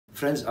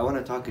Friends, I want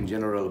to talk in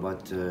general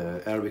about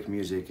Arabic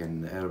music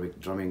and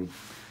Arabic drumming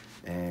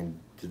and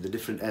the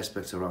different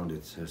aspects around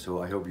it.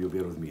 So I hope you'll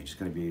bear with me. It's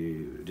going to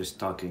be just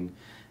talking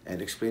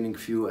and explaining a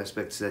few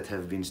aspects that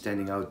have been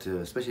standing out,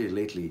 especially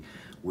lately,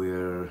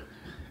 where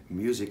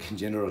music in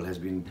general has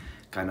been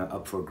kind of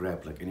up for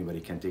grab. Like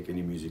anybody can take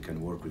any music and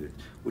work with it,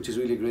 which is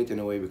really great in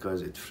a way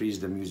because it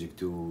frees the music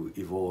to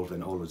evolve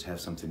and always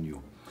have something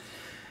new.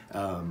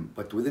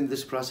 But within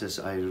this process,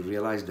 I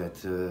realized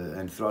that,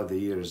 and throughout the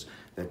years,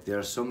 that there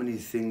are so many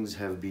things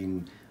have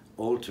been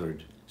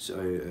altered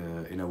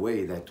in a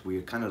way that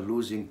we're kind of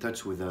losing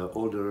touch with the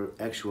older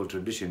actual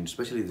tradition,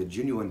 especially the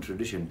genuine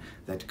tradition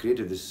that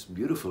created this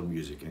beautiful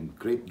music and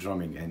great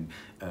drumming and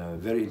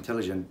very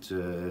intelligent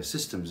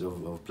systems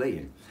of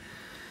playing.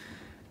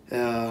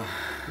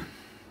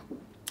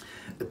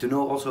 To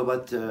know also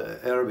about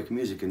Arabic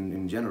music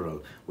in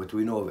general, what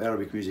we know of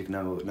Arabic music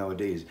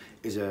nowadays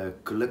is a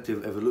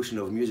collective evolution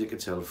of music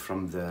itself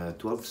from the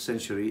 12th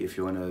century, if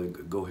you want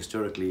to go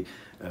historically.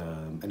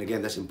 And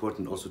again, that's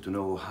important also to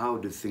know how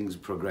did things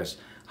progress,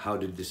 how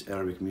did this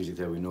Arabic music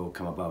that we know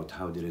come about,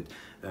 how did it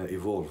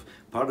evolve.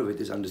 Part of it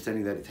is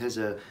understanding that it has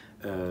a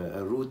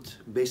root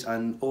based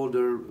on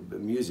older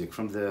music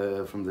from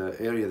the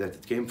area that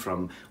it came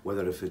from,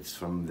 whether if it's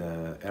from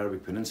the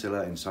Arabic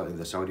Peninsula in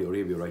the Saudi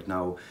Arabia right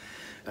now,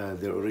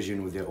 their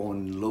origin with their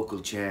own local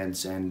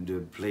chants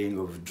and playing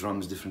of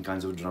drums, different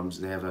kinds of drums.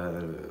 They have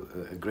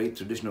a great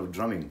tradition of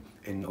drumming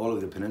in all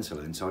of the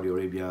peninsula, in Saudi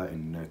Arabia,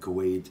 in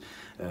Kuwait,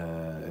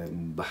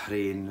 in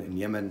Bahrain, in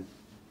Yemen.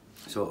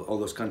 So all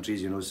those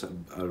countries, you know,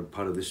 are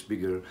part of this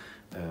bigger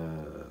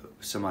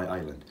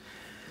semi-island.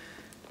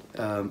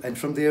 And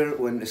from there,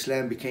 when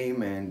Islam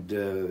became and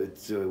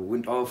it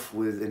went off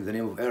with in the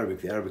name of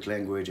Arabic, the Arabic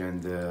language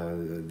and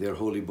their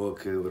holy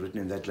book written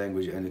in that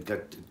language, and it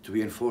got to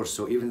be enforced.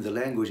 So even the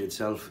language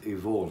itself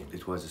evolved.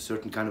 It was a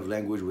certain kind of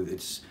language with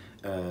its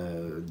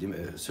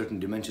certain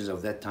dimensions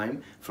of that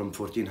time from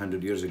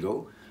 1400 years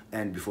ago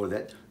and before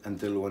that,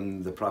 until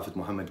when the Prophet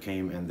Muhammad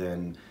came, and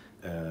then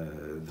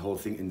the whole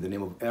thing in the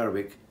name of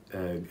Arabic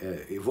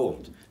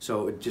evolved.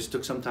 So it just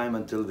took some time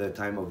until the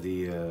time of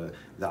the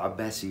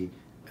Abbasi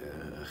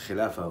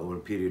Khilafah, or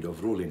period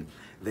of ruling.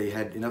 They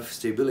had enough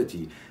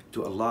stability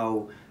to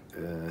allow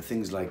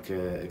things like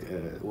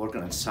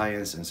working on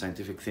science and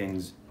scientific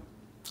things,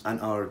 and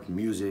art,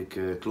 music,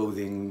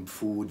 clothing,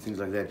 food, things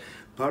like that.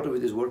 Part of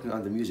it is working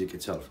on the music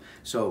itself.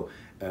 So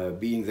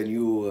being the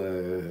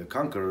new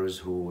conquerors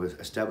who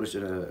established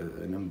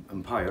an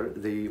empire,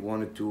 they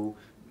wanted to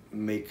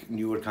make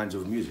newer kinds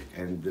of music,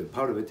 and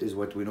part of it is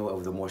what we know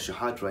of the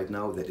muwashahat right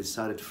now, that it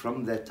started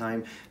from that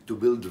time to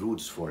build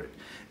roots for it.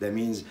 That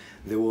means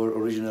there were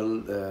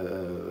original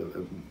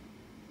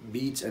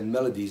beats and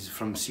melodies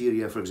from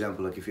Syria, for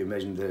example. Like if you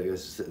imagine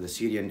the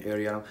Syrian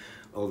area,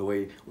 all the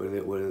way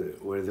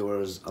where there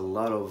was a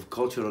lot of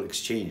cultural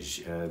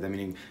exchange. That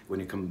meaning when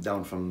you come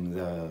down from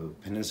the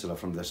peninsula,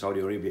 from the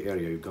Saudi Arabia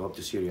area, you go up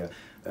to Syria,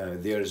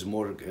 there's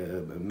more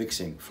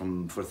mixing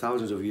for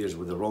thousands of years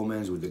with the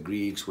Romans, with the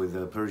Greeks, with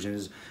the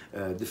Persians.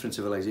 Different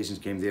civilizations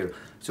came there.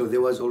 So there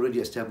was already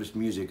established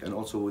music, and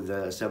also with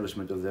the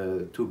establishment of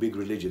the two big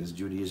religions,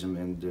 Judaism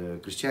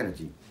and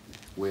Christianity,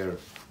 where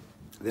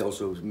they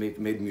also made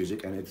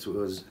music, and it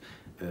was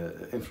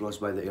influenced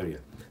by the area.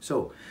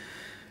 So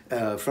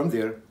from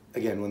there,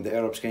 again, when the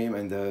Arabs came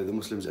and the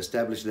Muslims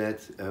established that,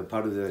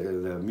 part of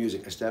the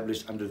music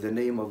established under the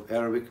name of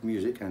Arabic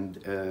music and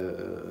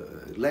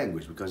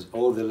language, because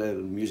all the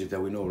music that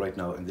we know right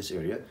now in this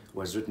area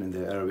was written in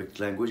the Arabic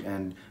language,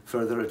 and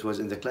further it was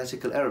in the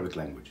classical Arabic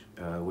language,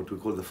 what we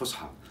call the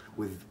Fusha,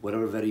 with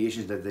whatever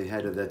variations that they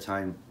had at that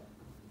time.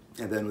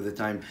 And then with the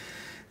time,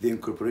 the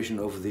incorporation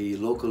of the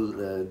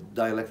local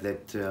dialect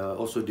that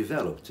also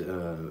developed.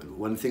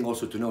 One thing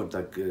also to note,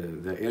 like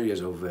the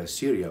areas of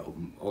Syria,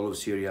 all of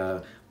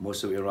Syria,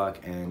 most of Iraq,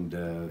 and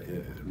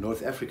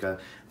North Africa,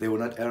 they were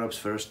not Arabs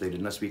first, they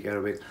did not speak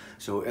Arabic,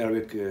 so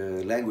Arabic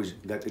language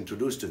got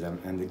introduced to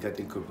them, and it got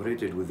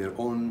incorporated with their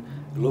own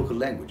local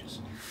languages.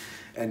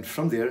 And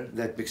from there,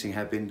 that mixing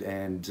happened,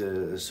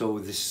 and so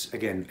this,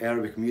 again,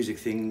 Arabic music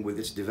thing with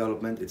its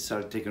development, it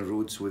started taking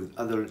roots with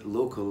other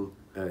local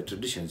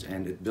traditions,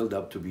 and it built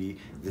up to be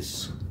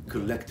this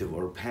collective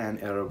or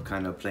pan-Arab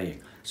kind of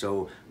playing.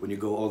 So when you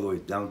go all the way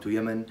down to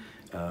Yemen,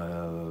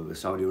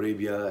 Saudi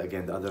Arabia,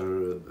 again, the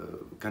other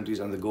countries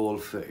on the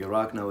Gulf,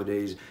 Iraq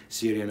nowadays,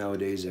 Syria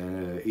nowadays,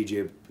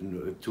 Egypt,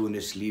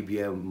 Tunis,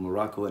 Libya,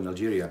 Morocco, and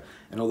Algeria,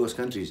 and all those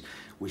countries,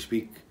 we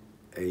speak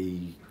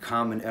a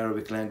common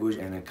Arabic language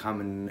and a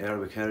common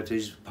Arabic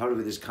heritage. Part of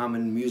it is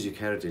common music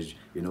heritage.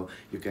 You know,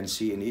 you can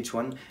see in each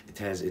one, it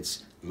has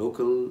its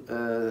local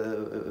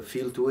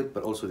feel to it,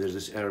 but also there's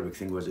this Arabic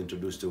thing was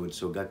introduced to it,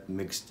 so got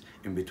mixed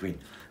in between.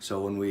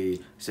 So when we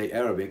say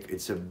Arabic,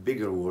 it's a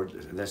bigger word.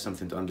 That's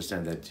something to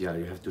understand, that, yeah,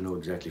 you have to know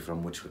exactly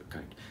from which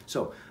kind.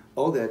 So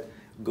all that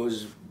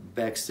goes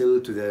back still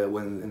to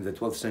when in the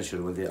 12th century,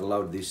 when they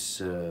allowed this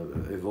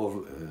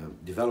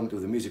development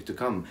of the music to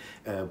come.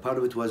 Part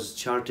of it was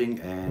charting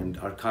and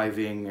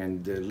archiving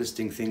and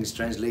listing things,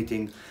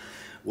 translating.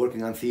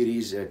 working on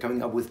theories,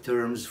 coming up with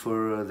terms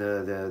for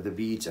the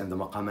beats and the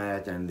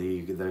maqamat, and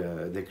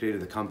they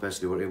created the compass.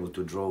 They were able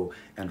to draw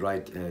and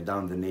write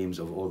down the names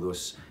of all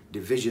those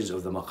divisions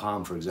of the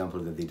maqam, for example,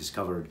 that they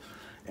discovered.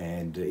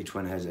 And each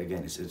one has,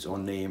 again, its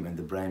own name, and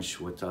the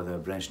branch, what are the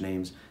branch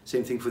names.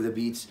 Same thing for the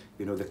beats,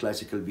 you know, the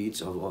classical beats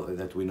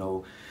that we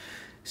know.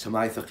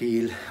 سماعي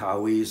ثقيل,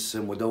 عويس,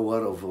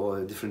 مدور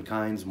of different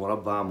kinds,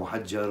 مربع,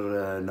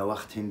 محجر,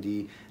 نواخت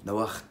hindi,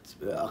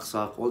 نواخت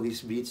أقصاق. All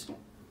these beats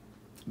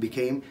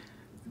became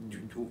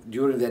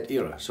during that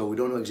era. So we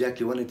don't know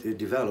exactly when it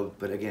developed,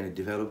 but again, it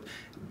developed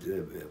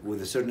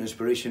with a certain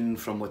inspiration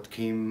from what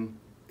came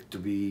to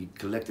be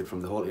collected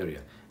from the whole area.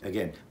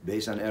 Again,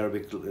 based on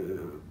Arabic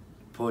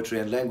poetry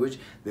and language,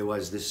 there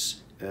was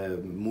this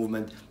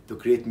movement to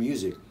create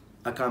music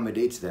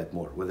accommodates that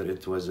more, whether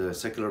it was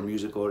secular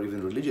music or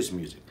even religious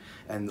music.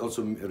 And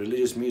also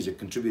religious music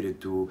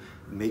contributed to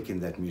making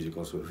that music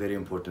also. Very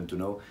important to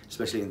know,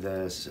 especially in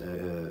the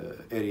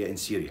area in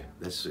Syria.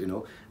 That's, you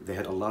know, they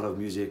had a lot of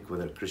music,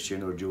 whether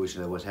Christian or Jewish,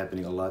 that was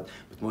happening a lot,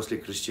 but mostly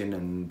Christian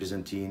and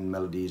Byzantine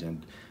melodies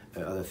and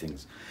other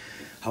things.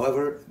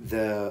 However,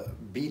 the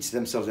beats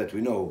themselves that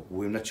we know,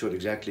 we're not sure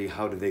exactly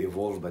how did they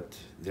evolve, but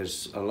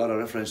there's a lot of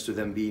reference to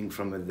them being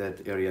from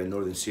that area in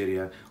northern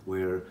Syria,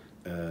 where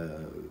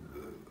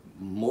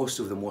most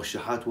of the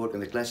Moshahat work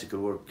and the classical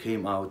work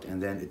came out,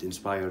 and then it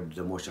inspired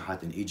the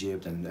Moshahat in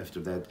Egypt, and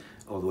after that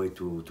all the way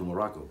to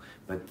Morocco.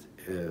 But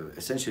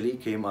essentially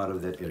came out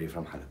of that area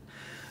from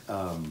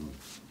Halab.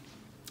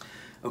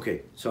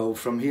 Okay, so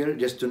from here,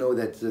 just to know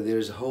that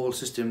there's a whole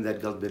system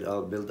that got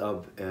built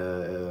up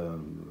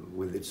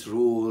with its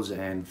rules,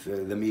 and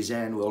the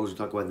mizan. We always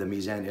talk about the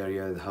mizan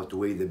area, how to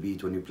weigh the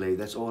beat when you play.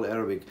 That's all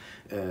Arabic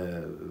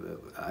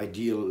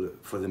ideal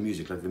for the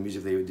music. Like the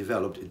music they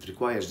developed, it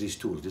requires these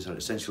tools. These are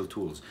essential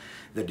tools.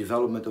 The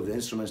development of the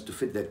instruments to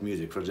fit that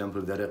music. For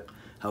example, the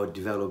how it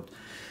developed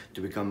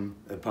to become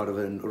a part of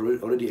an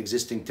already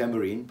existing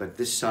tambourine, but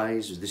this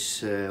size,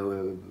 this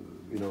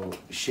you know,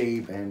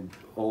 shape, and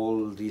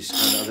all these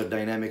kind of other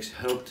dynamics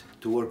helped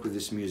to work with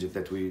this music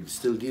that we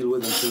still deal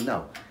with until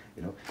now.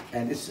 You know,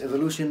 and its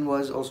evolution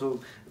was also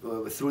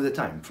through the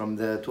time, from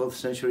the 12th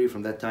century,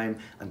 from that time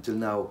until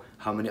now.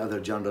 How many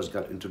other genres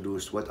got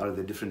introduced? What are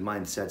the different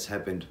mindsets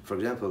happened? For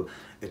example,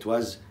 it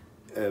was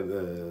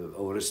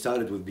or it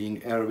started with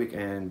being Arabic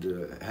and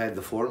had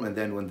the form, and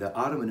then when the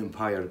Ottoman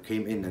Empire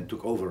came in and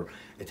took over,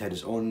 it had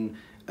its own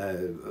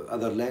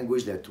other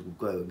language that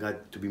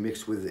got to be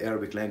mixed with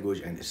Arabic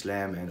language and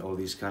Islam and all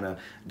these kind of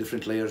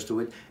different layers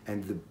to it,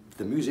 and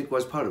the music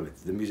was part of it.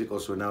 The music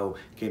also now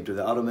came to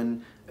the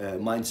Ottoman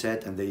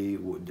mindset, and they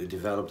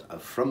developed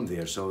from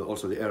there. So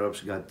also the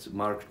Arabs got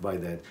marked by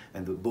that,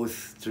 and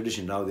both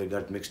tradition now they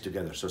got mixed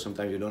together. So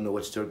sometimes you don't know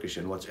what's Turkish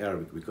and what's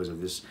Arabic because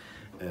of this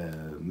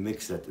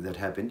mix that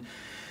happened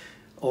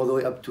all the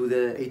way up to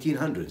the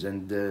 1800s.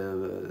 And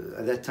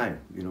at that time,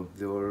 you know,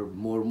 there were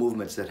more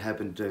movements that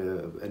happened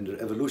and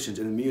evolutions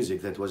in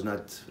music that was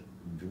not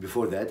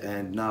before that,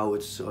 and now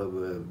it's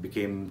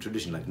became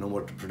tradition, like no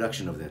more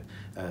production of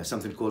that.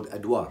 Something called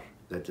adwar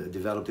that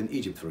developed in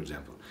Egypt, for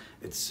example.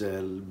 It's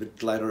a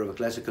bit lighter of a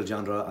classical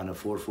genre on a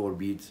 4/4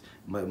 beat.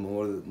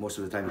 Most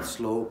of the time it's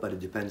slow, but it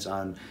depends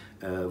on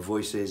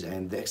voices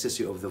and the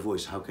ecstasy of the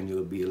voice. How can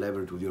you be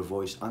elaborate with your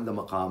voice on the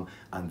maqam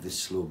on this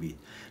slow beat?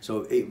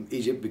 So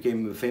Egypt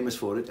became famous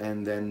for it,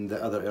 and then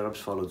the other Arabs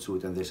followed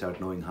suit, and they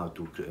started knowing how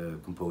to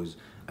compose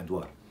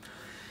adwar.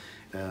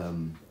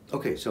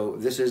 Okay, so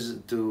this is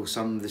to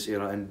sum this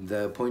era, and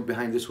the point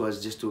behind this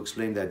was just to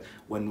explain that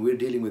when we're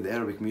dealing with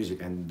Arabic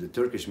music and the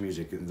Turkish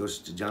music,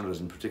 those genres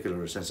in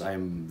particular, since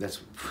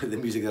that's the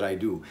music that I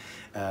do,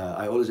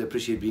 I always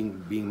appreciate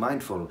being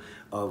mindful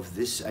of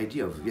this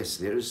idea of, yes,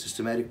 there is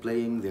systematic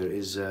playing, there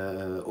is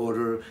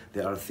order,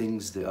 there are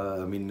things,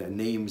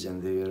 names,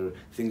 and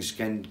things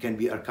can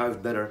be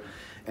archived better.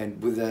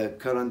 And with the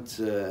current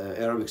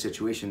Arabic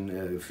situation,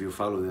 if you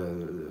follow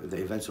the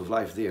events of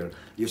life there,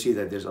 you see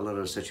that there's a lot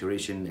of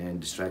saturation and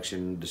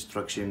distraction,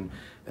 destruction,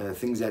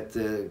 things that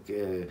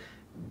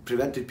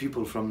prevented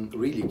people from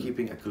really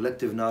keeping a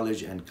collective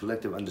knowledge and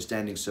collective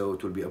understanding, so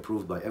it will be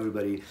approved by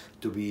everybody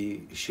to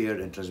be shared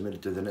and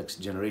transmitted to the next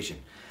generation.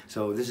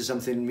 So this is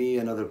something me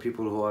and other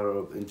people who are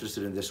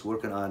interested in this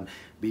working on,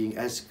 being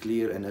as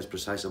clear and as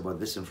precise about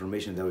this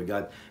information that we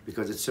got,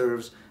 because it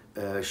serves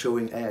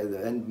showing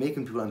and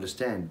making people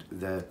understand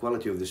the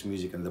quality of this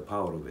music and the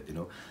power of it. You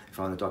know, if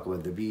I want to talk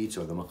about the beats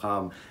or the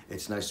maqam,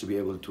 it's nice to be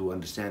able to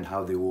understand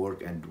how they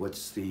work and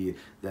what's the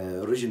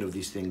origin of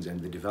these things and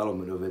the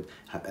development of it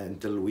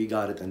until we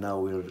got it, and now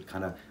we're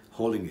kind of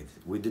holding it.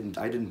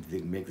 I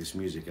didn't make this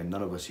music, and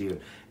none of us here.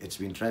 It's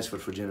been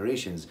transferred for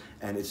generations,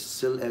 and it's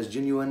still as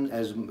genuine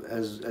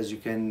as you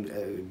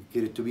can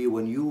get it to be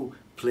when you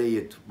play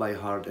it by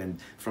heart and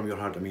from your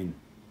heart. I mean,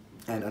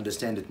 and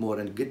understand it more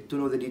and get to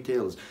know the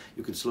details.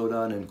 You can slow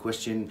down and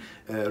question,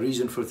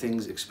 reason for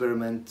things,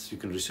 experiment, you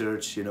can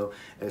research, you know,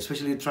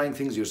 especially trying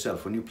things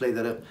yourself. When you play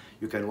that up,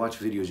 you can watch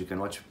videos, you can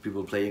watch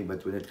people playing,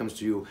 but when it comes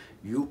to you,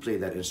 you play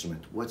that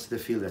instrument. What's the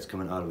feel that's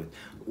coming out of it?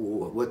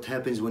 What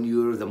happens when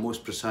you're the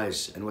most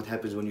precise, and what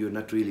happens when you're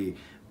not really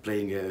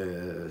playing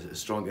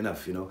strong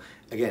enough, you know.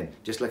 Again,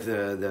 just like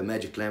the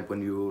magic lamp, when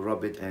you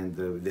rub it and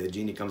the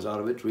genie comes out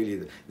of it,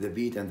 really the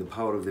beat and the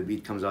power of the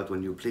beat comes out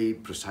when you play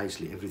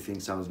precisely. Everything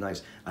sounds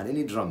nice on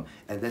any drum,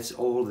 and that's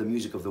all the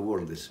music of the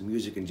world, this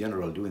music in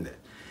general doing that.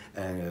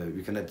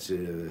 You cannot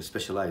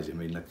specialize, I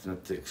mean,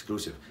 not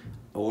exclusive.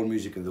 All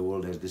music in the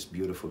world has this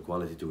beautiful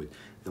quality to it.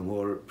 The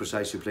more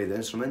precise you play the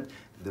instrument,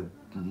 the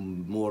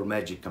more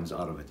magic comes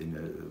out of it,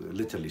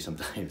 literally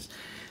sometimes.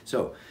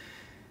 So,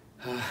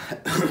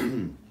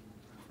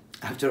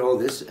 after all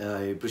this,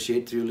 I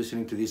appreciate you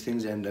listening to these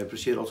things, and I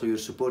appreciate also your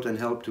support and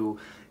help to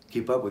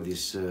keep up with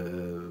these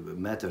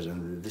matters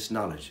and this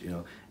knowledge. You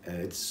know,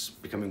 it's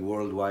becoming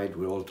worldwide.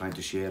 We're all trying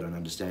to share and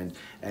understand,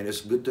 and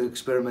it's good to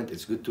experiment.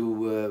 It's good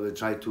to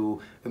try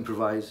to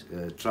improvise.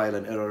 Trial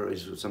and error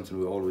is something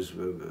we always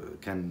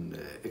can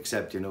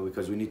accept. You know,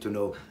 because we need to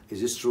know: is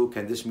this true?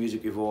 Can this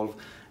music evolve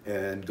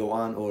and go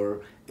on,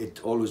 or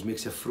it always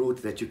makes a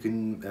fruit that you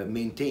can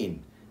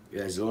maintain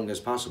as long as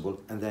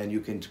possible, and then you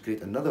can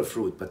create another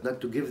fruit, but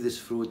not to give this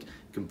fruit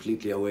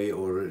completely away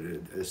or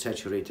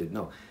saturated.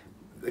 No.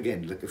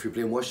 Again, like if you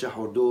play Mwashah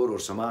or Dor or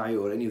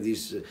Sama'i or any of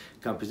these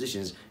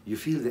compositions, you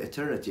feel the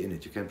eternity in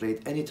it. You can play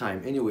it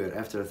anytime, anywhere,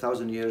 after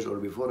 1,000 years or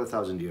before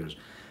 1,000 years.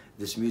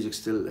 This music's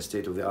still a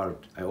state of the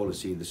art. I always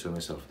see this for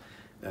myself.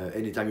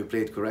 Anytime you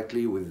play it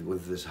correctly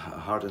with this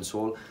heart and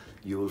soul,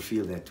 you will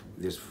feel that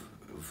there's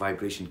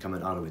vibration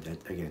coming out of it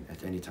again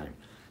at any time.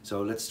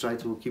 So let's try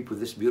to keep with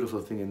this beautiful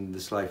thing in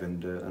this life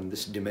and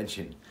this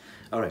dimension.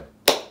 All right.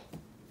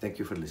 Thank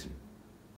you for listening.